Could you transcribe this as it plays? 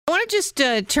want to just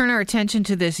turn our attention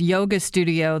to this yoga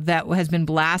studio that has been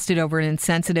blasted over an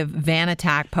insensitive van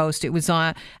attack post. It was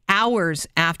hours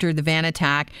after the van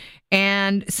attack.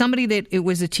 And somebody that it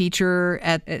was a teacher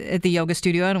at the yoga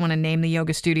studio, I don't want to name the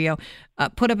yoga studio,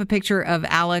 put up a picture of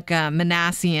Alec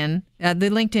Manassian, the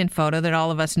LinkedIn photo that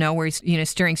all of us know, where he's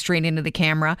staring straight into the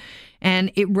camera.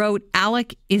 And it wrote,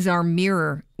 "Alec is our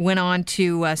mirror." Went on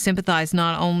to sympathize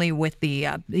not only with the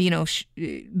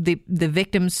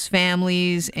victims'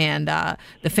 families and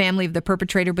the family of the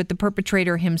perpetrator, but the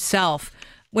perpetrator himself.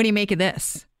 What do you make of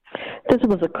this? This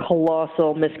was a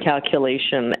colossal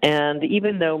miscalculation, and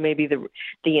even though maybe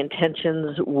the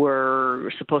intentions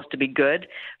were supposed to be good,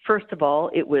 first of all,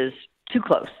 it was too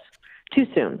close, too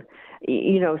soon.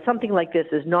 Something like this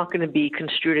is not going to be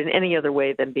construed in any other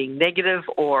way than being negative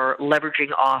or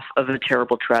leveraging off of a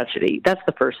terrible tragedy. That's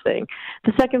the first thing.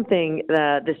 The second thing,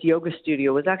 this yoga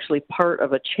studio was actually part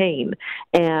of a chain,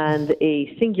 and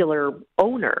a singular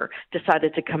owner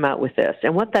decided to come out with this.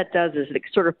 And what that does is it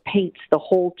sort of paints the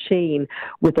whole chain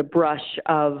with a brush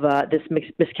of this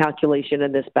miscalculation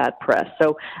and this bad press.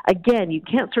 So again, you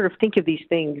can't sort of think of these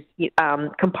things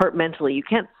compartmentally. You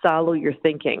can't silo your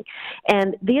thinking.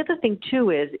 And the other thing too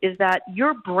is that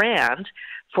your brand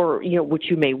for which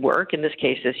you may work, in this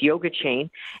case this yoga chain,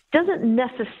 doesn't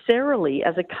necessarily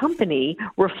as a company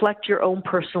reflect your own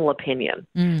personal opinion.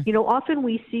 Often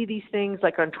we see these things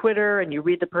like on Twitter, and you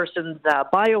read the person's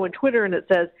bio on Twitter and it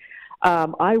says,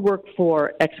 I work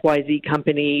for XYZ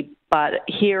company, but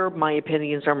here my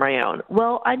opinions are my own.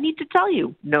 Well, I need to tell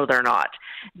you, no, they're not.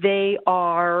 They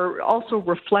are also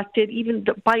reflected even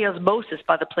by osmosis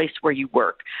by the place where you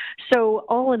work. So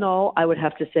all in all, I would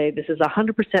have to say this is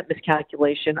 100%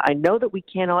 miscalculation. I know that we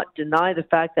cannot deny the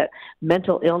fact that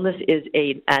mental illness is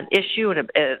an issue,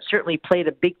 and it certainly played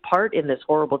a big part in this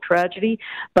horrible tragedy,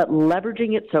 but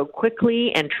leveraging it so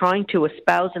quickly and trying to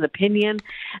espouse an opinion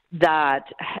that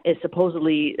is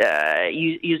supposedly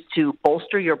used to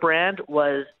bolster your brand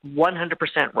was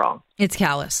 100% wrong. It's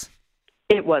callous.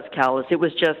 It was callous. It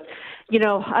was just, I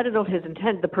don't know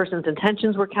if the person's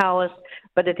intentions were callous,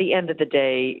 but at the end of the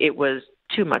day, it was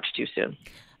too much too soon.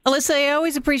 Alyssa, I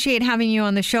always appreciate having you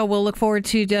on the show. We'll look forward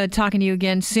to talking to you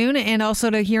again soon, and also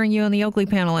to hearing you on the Oakley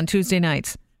panel on Tuesday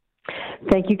nights.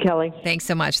 Thank you, Kelly. Thanks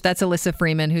so much. That's Alyssa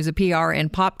Freeman, who's a PR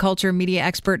and pop culture media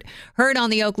expert, heard on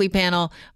the Oakley panel